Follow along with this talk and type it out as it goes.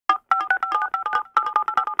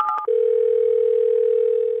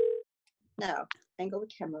Now, angle the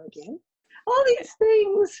camera again. All these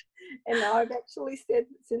things. And now I've actually said,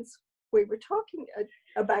 since we were talking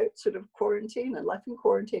about sort of quarantine and life in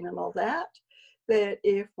quarantine and all that, that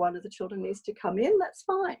if one of the children needs to come in, that's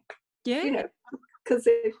fine. Yeah. You know, because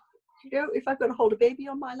if I've got to hold a baby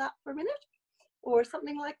on my lap for a minute or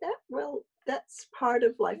something like that, well, that's part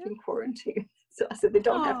of life in quarantine. So I said they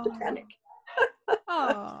don't have to panic.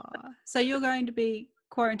 Oh, so you're going to be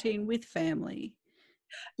quarantined with family?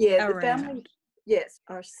 Yeah, around. The family. Yes,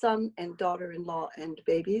 our son and daughter-in-law and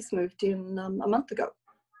babies moved in a month ago.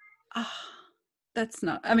 Oh, that's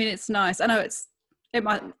not. I mean, it's nice. I know it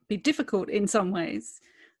might be difficult in some ways.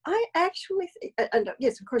 I actually, and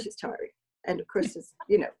yes, of course it's tiring, and of course it's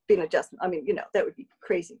been adjustment. I mean, that would be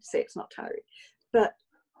crazy to say it's not tiring, but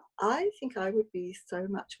I think I would be so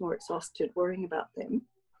much more exhausted worrying about them.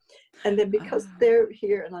 And then because they're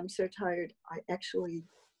here and I'm so tired, I actually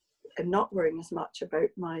am not worrying as much about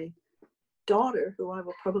my daughter, who I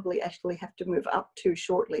will probably actually have to move up to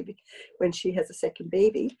shortly when she has a second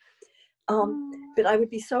baby. But I would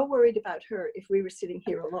be so worried about her if we were sitting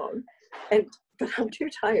here alone. But I'm too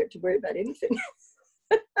tired to worry about anything.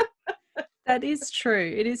 That is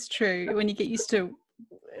true. It is true. When you get used to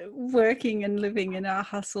working and living in a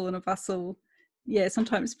hustle and a bustle, yeah,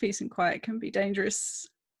 sometimes peace and quiet can be dangerous.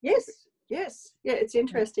 Yes. Yeah, it's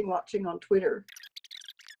interesting watching on Twitter.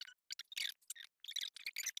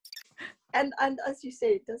 And as you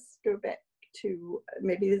say, it does go back to,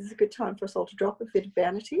 maybe this is a good time for us all to drop a bit of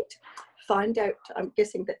vanity, to find out, I'm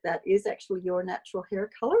guessing that is actually your natural hair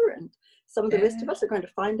color, and some of the rest of us are going to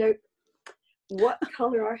find out what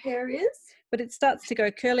color our hair is. But it starts to go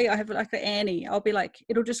curly. I have like an Annie. I'll be like,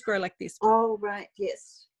 it'll just grow like this. Oh, right,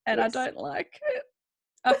 yes. And yes. I don't like it.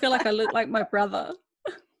 I feel like I look like my brother.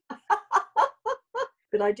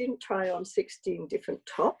 But I didn't try on 16 different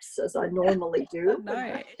tops as I normally do.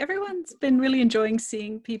 No, everyone's been really enjoying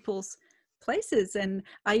seeing people's places. And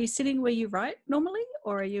are you sitting where you write normally,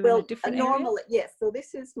 or are you in a different area? Yes. So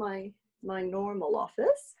this is my normal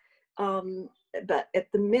office. But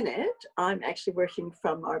at the minute, I'm actually working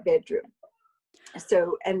from our bedroom.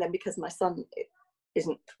 So, and then because my son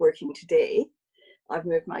isn't working today, I've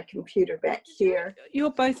moved my computer back here.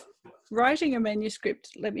 You're both writing a manuscript.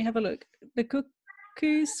 Let me have a look. The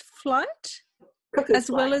Cuckoo's Flight, as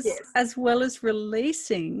well as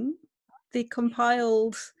releasing the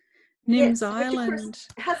compiled Nims Island.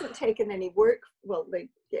 It hasn't taken any work. Well,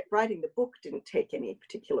 writing the book didn't take any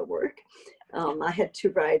particular work. I had to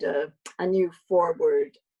write a new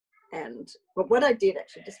foreword, but what I did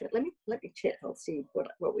actually, just let me check. I'll see what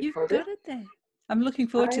we called it. You've got it there. I'm looking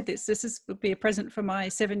forward to this. This would be a present for my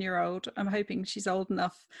 7-year-old. I'm hoping she's old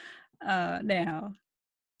enough now.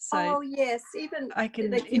 So yes, even I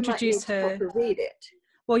can introduce her. To read it.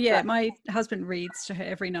 Well, yeah, my husband reads to her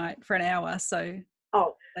every night for an hour, so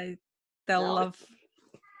they'll love.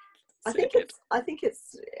 I think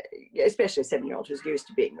it's especially a 7-year-old who's used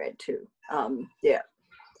to being read to. Yeah,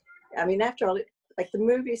 I mean, after all, the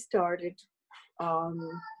movie started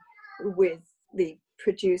with the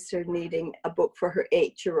producer needing a book for her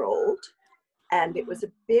 8-year-old, and it was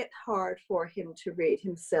a bit hard for him to read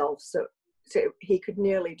himself, so he could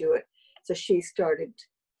nearly do it. So she started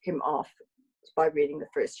him off by reading the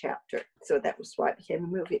first chapter. So that was why it became a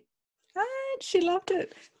movie. And she loved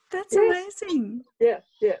it. That's amazing. Yeah,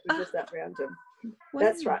 it was just that random. Wow.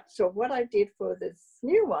 That's right. So what I did for this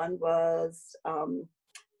new one was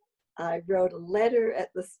I wrote a letter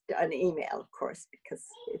an email, of course, because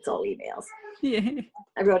it's all emails. Yeah.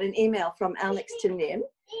 I wrote an email from Alex to Nim.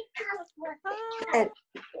 And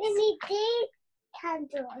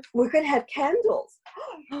candles. We're going to have candles.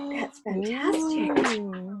 That's fantastic.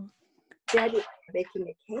 Ooh. Daddy making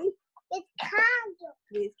a cake. With candles.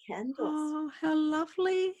 With candles. Oh, how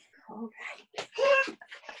lovely. All right.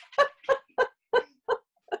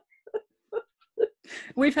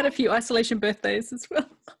 We've had a few isolation birthdays as well.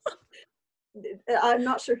 I'm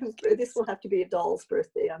not sure this will have to be a doll's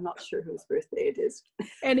birthday. I'm not sure whose birthday it is.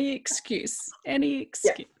 Any excuse.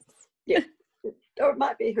 Yeah. Or it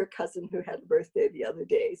might be her cousin who had a birthday the other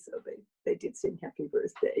day, so they did sing happy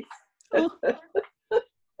birthday. Oh,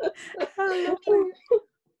 how lovely.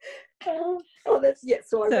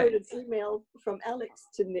 So I wrote an email from Alex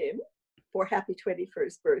to Nim for happy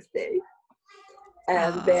 21st birthday.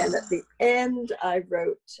 And then at the end I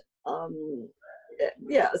wrote a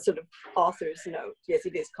sort of author's note. Yes,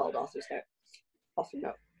 it is called author's note. Author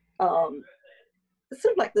note.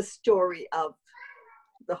 Sort of like the story of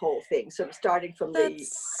the whole thing, sort of starting from the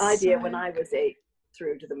idea when I was 8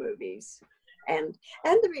 through to the movies, and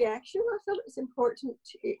the reaction. I felt it was important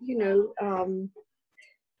to,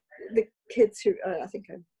 the kids who I think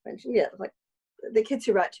yeah, like the kids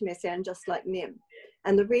who write to me say, I'm just like Nim.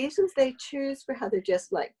 And the reasons they choose for how they're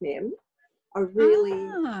just like Nim are really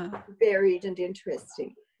varied and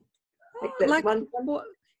interesting. Like what?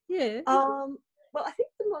 Yeah. Well, I think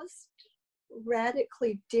the most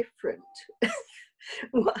radically different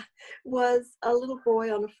was a little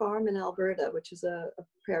boy on a farm in Alberta, which is a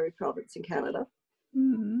prairie province in Canada.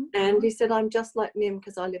 Mm-hmm. And he said, I'm just like Nim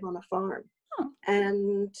because I live on a farm. Oh.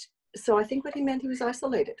 And so I think what he meant, he was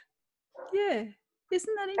isolated. Yeah.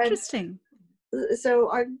 Isn't that interesting? And so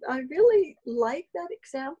I really like that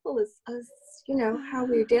example as you know, how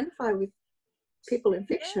we identify with people in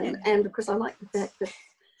fiction. Yeah. And of course I like the fact that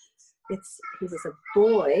he was a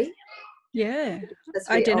boy. Yeah.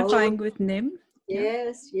 Identifying with Nim.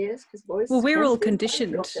 Yes, because boys. Well, we're all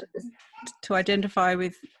conditioned to identify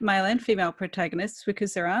with male and female protagonists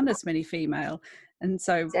because there aren't as many female. And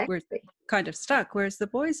so we're kind of stuck, whereas the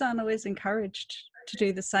boys aren't always encouraged to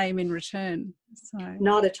do the same in return. So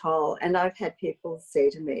not at all. And I've had people say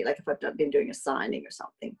to me, like if I've been doing a signing or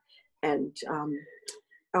something, and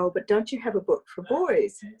oh, but don't you have a book for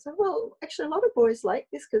boys? So, well, actually a lot of boys like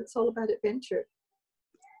this because it's all about adventure.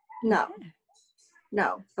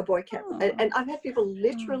 No, a boy can't. And I've had people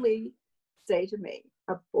literally say to me,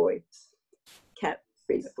 a boy can't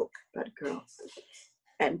read a book about a girl.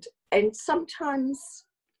 And sometimes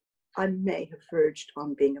I may have verged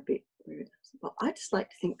on being a bit rude. Well, I just like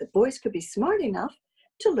to think that boys could be smart enough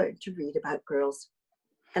to learn to read about girls.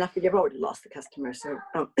 And I think I've already lost the customer, so...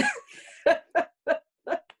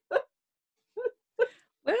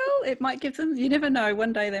 Well, it might give them, you never know,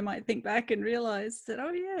 one day they might think back and realise that,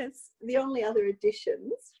 oh yes. The only other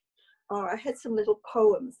additions are, I had some little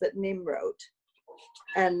poems that Nim wrote.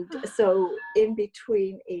 And so in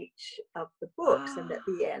between each of the books and at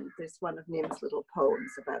the end, there's one of Nim's little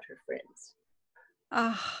poems about her friends.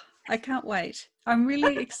 I can't wait. I'm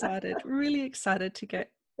really excited to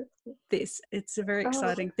get this. It's a very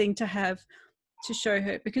exciting thing to have, to show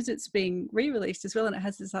her, because it's being re-released as well, and it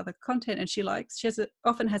has this other content, and she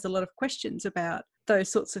often has a lot of questions about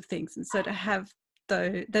those sorts of things, and so to have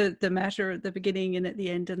the matter at the beginning and at the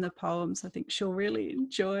end and the poems, I think she'll really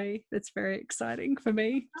enjoy. It's very exciting for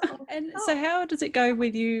me. And so how does it go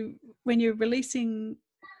with you when you're releasing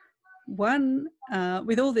one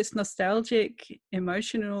with all this nostalgic,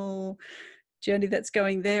 emotional journey that's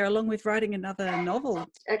going there, along with writing another novel?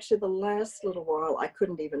 Actually, the last little while, I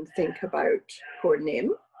couldn't even think about poor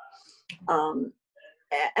Nim.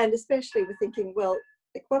 And especially with thinking, well,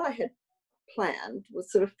 like what I had planned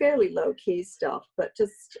was sort of fairly low-key stuff, but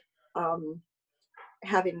just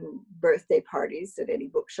having birthday parties at any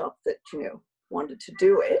bookshop that, you know, wanted to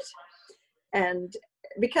do it. And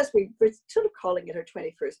because we were sort of calling it her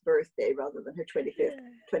 21st birthday rather than her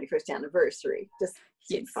 21st anniversary, just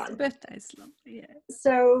seemed fun. Birthday's lovely, yeah.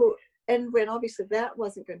 So, and when obviously that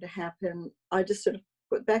wasn't going to happen, I just sort of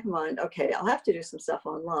put back in mind, okay, I'll have to do some stuff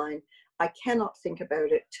online. I cannot think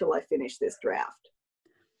about it till I finish this draft.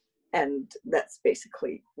 And that's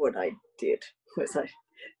basically what I did, was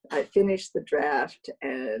I finished the draft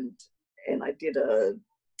and I did a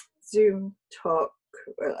Zoom talk,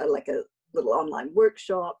 like a little online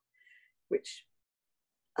workshop, which,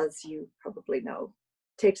 as you probably know,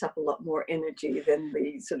 takes up a lot more energy than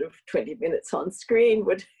the sort of 20 minutes on screen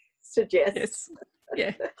would suggest. Yes.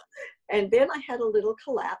 Yeah. And then I had a little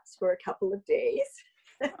collapse for a couple of days.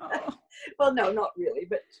 Oh. Well, no, not really,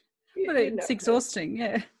 but it's exhausting,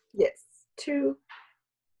 yeah. Yes, to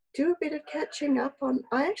do a bit of catching up on.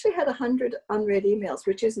 I actually had 100 unread emails,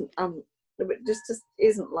 which isn't just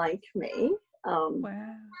isn't like me.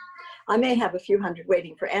 Wow. I may have a few hundred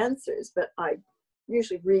waiting for answers, but I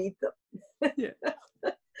usually read them. Yeah.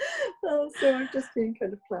 So I've just been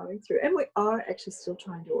kind of plowing through, and we are actually still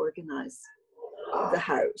trying to organize the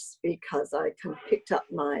house, because I kind of picked up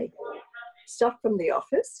my stuff from the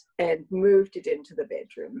office and moved it into the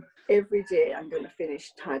bedroom. Every day I'm going to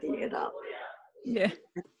finish tidying it up. Yeah.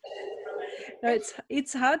 No,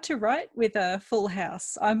 it's hard to write with a full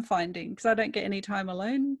house, I'm finding, because I don't get any time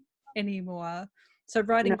alone anymore. So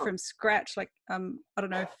writing from scratch, like I don't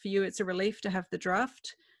know, for you it's a relief to have the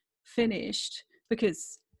draft finished,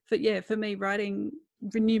 because for me writing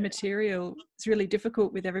new material is really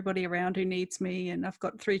difficult with everybody around who needs me, and I've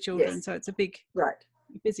got 3 children, so it's a big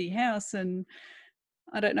busy house, and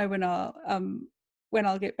I don't know when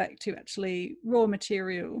I'll get back to actually raw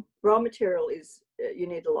material. Raw material is, you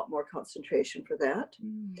need a lot more concentration for that.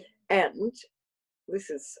 And this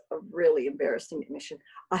is a really embarrassing admission,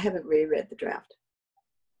 I haven't reread the draft.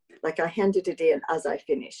 Like, I handed it in as I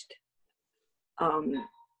finished,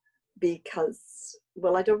 because,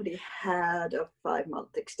 well, I'd already had a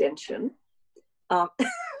 5-month extension.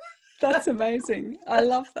 That's amazing. I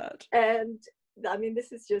love that. And I mean,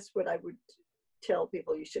 this is just what I would tell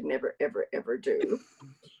people you should never, ever, ever do.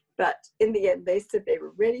 But in the end, they said they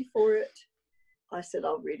were ready for it. I said,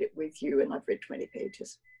 I'll read it with you. And I've read 20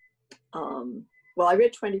 pages. Well, I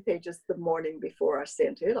read 20 pages the morning before I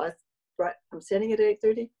sent it. I'm sending it at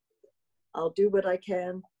 8:30. I'll do what I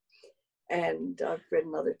can. And I've read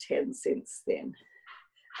another 10 since then.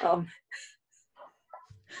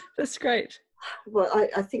 That's great. Well,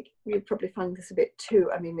 I think you probably find this a bit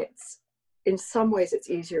too. I mean, it's, in some ways it's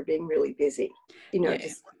easier being really busy,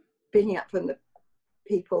 just picking up from the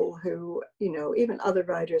people who, even other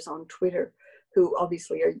writers on Twitter who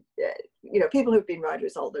obviously are, people who've been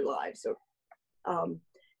writers all their lives, so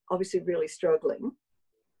obviously really struggling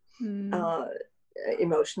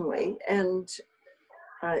emotionally. And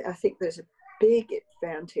I think there's a big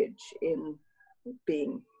advantage in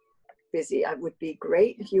being busy. It would be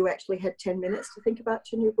great if you actually had 10 minutes to think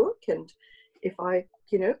about your new book, and if I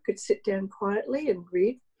could sit down quietly and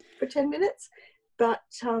read for 10 minutes. But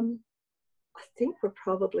I think we're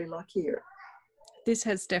probably luckier. This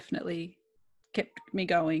has definitely kept me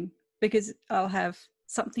going, because I'll have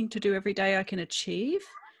something to do every day I can achieve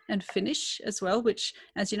and finish as well, which,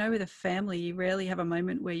 as you know, with a family, you rarely have a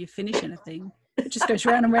moment where you finish anything. It just goes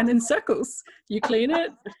round and round in circles. You clean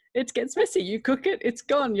it, it gets messy. You cook it, it's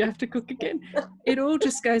gone. You have to cook again. It all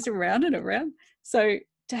just goes around and around. So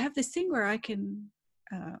to have this thing where I can,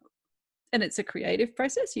 and it's a creative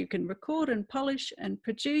process, you can record and polish and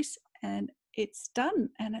produce, and it's done.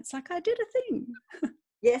 And it's like I did a thing.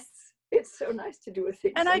 Yes, it's so nice to do a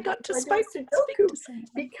thing. And I got to speak to something.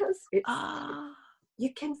 Because it's,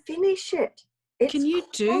 you can finish it. Can you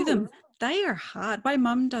do them? They are hard. My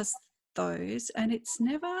mum does those, and it's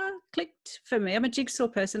never clicked for me. I'm a jigsaw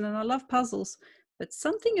person and I love puzzles, but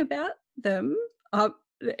something about them,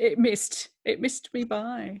 it missed me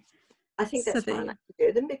by. I think that's why I like to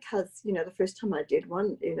do them, because the first time I did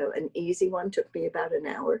one, an easy one took me about an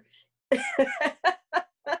hour.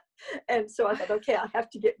 And so I thought, okay, I have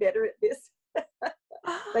to get better at this.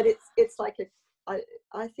 But it's like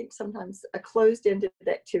I think sometimes a closed-ended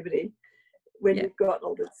activity, when you've got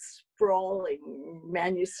all this sprawling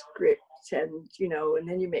manuscript, and and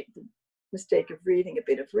then you make the mistake of reading a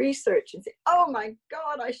bit of research and say, oh my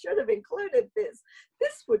God, I should have included this.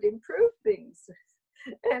 This would improve things.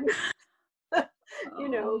 And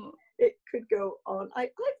it could go on.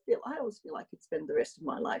 I always feel I could spend the rest of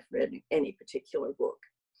my life reading any particular book,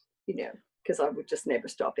 because I would just never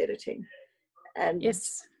stop editing. And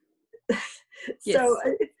so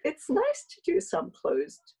it's nice to do some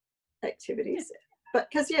closed activities, but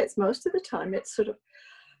because it's most of the time it's sort of,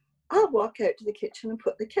 I'll walk out to the kitchen and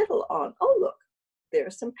put the kettle on. Oh, look, there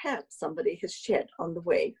are some pants somebody has shed on the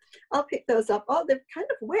way. I'll pick those up. Oh, they're kind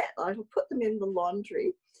of wet. I'll put them in the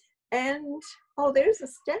laundry. And oh, there's a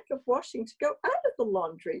stack of washing to go out of the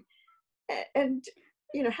laundry. And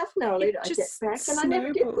half an hour later I get back and I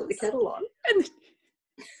never did put the kettle on.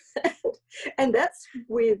 And that's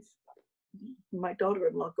with my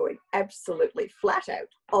daughter-in-law going absolutely flat out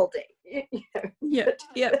all day.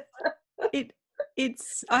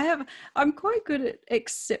 I'm quite good at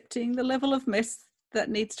accepting the level of mess that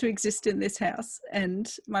needs to exist in this house. And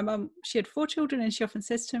my mum, she had 4 children, and she often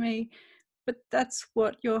says to me, but that's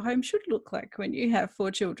what your home should look like when you have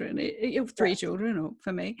 4 children, 3 children, or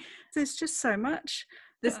for me. There's just so much.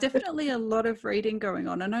 There's definitely a lot of reading going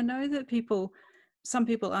on. And I know that some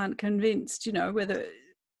people aren't convinced,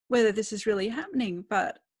 whether this is really happening,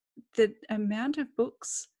 but the amount of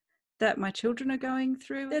books that my children are going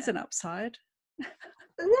through, there's an upside. I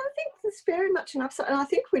think there's very much an upside, and I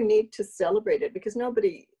think we need to celebrate it, because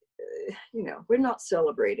nobody, we're not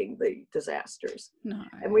celebrating the disasters. No.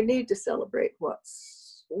 And we need to celebrate what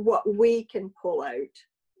we can pull out.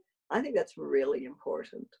 I think that's really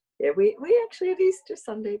important. Yeah, we actually had Easter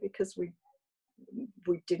Sunday, because we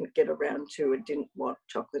didn't get around to and didn't want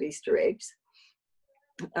chocolate Easter eggs,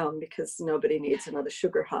 because nobody needs another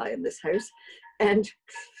sugar high in this house. And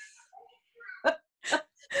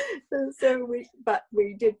so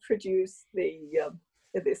we did produce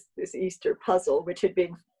this Easter puzzle, which had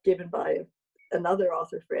been given by another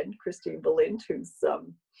author friend, Christine Balint,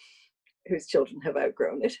 whose children have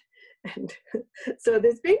outgrown it. And so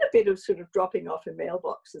there's been a bit of sort of dropping off in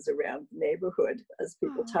mailboxes around the neighborhood as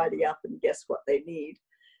people tidy up and guess what they need.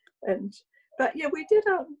 But we did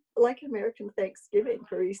like American Thanksgiving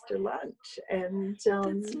for Easter lunch, and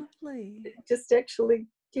that's lovely. Just actually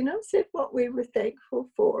said what we were thankful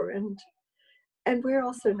for, and we're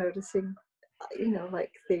also noticing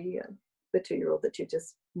like the 2-year-old that you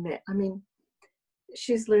just met. I mean,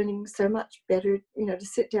 she's learning so much better, you know, to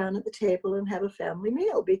sit down at the table and have a family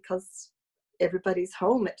meal, because everybody's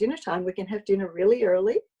home at dinner time. We can have dinner really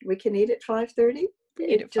early. We can eat at 5:30.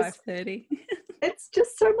 Eat at 5:30. It's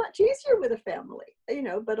just so much easier with a family, you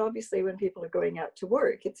know, but obviously when people are going out to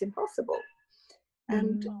work, it's impossible.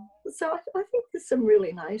 And so I think there's some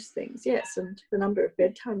really nice things, yes, and the number of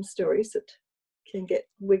bedtime stories that can get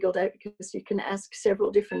wiggled out because you can ask several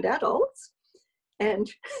different adults. And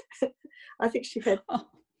I think she had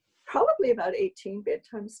probably about 18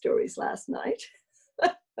 bedtime stories last night.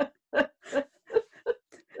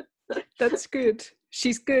 That's good.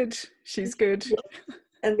 She's good. She's good. Yeah.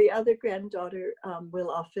 And the other granddaughter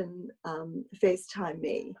will often FaceTime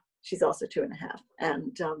me. She's also 2.5,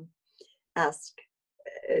 and ask,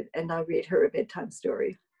 and I read her a bedtime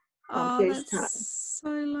story on FaceTime. That's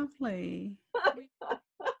so lovely.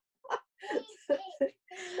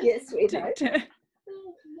 Yes, sweetheart.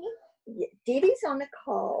 Yeah, Dee Dee's on a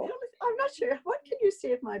call. I'm not sure. What can you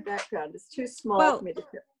see of my background? It's too small for me to.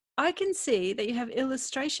 I can see that you have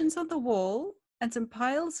illustrations on the wall and some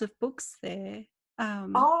piles of books there. So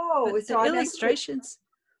the illustrations.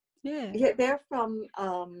 Yeah, they're from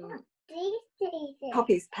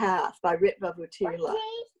Poppy's Path by Ritva Vutila.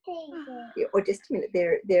 Or just a minute,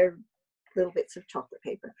 they're little bits of chocolate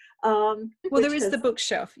paper. Well, there is the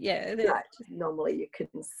bookshelf, yeah. Right. Normally you can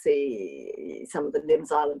see some of the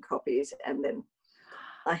Nims Island copies, and then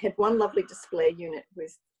I had one lovely display unit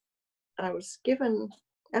I was given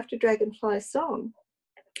after Dragonfly's song.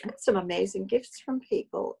 I had some amazing gifts from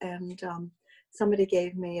people, and somebody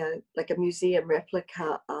gave me a museum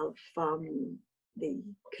replica of the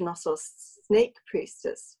Knossos snake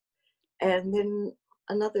priestess, and then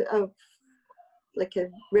another of a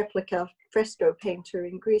replica fresco painter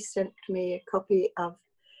in Greece sent me a copy of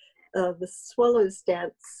the Swallows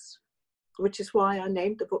Dance, which is why I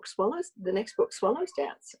named the book the next book Swallows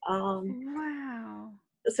Dance. Wow.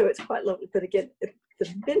 So it's quite lovely. But again,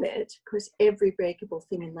 the minute, because every breakable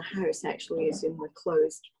thing in the house actually is in the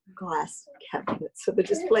closed glass cabinet, so the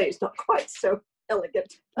display is not quite so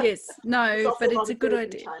elegant. Yes, no, but it's a good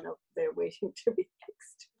idea. China, they're waiting to be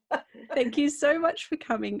fixed. Thank you so much for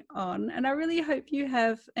coming on, and I really hope you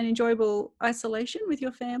have an enjoyable isolation with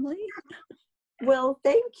your family. Well,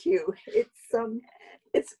 thank you.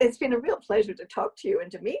 It's been a real pleasure to talk to you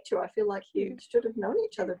and to meet you. I feel like you should have known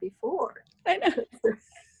each other before. I know.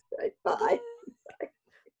 Right, bye.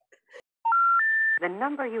 The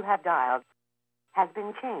number you have dialed has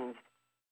been changed.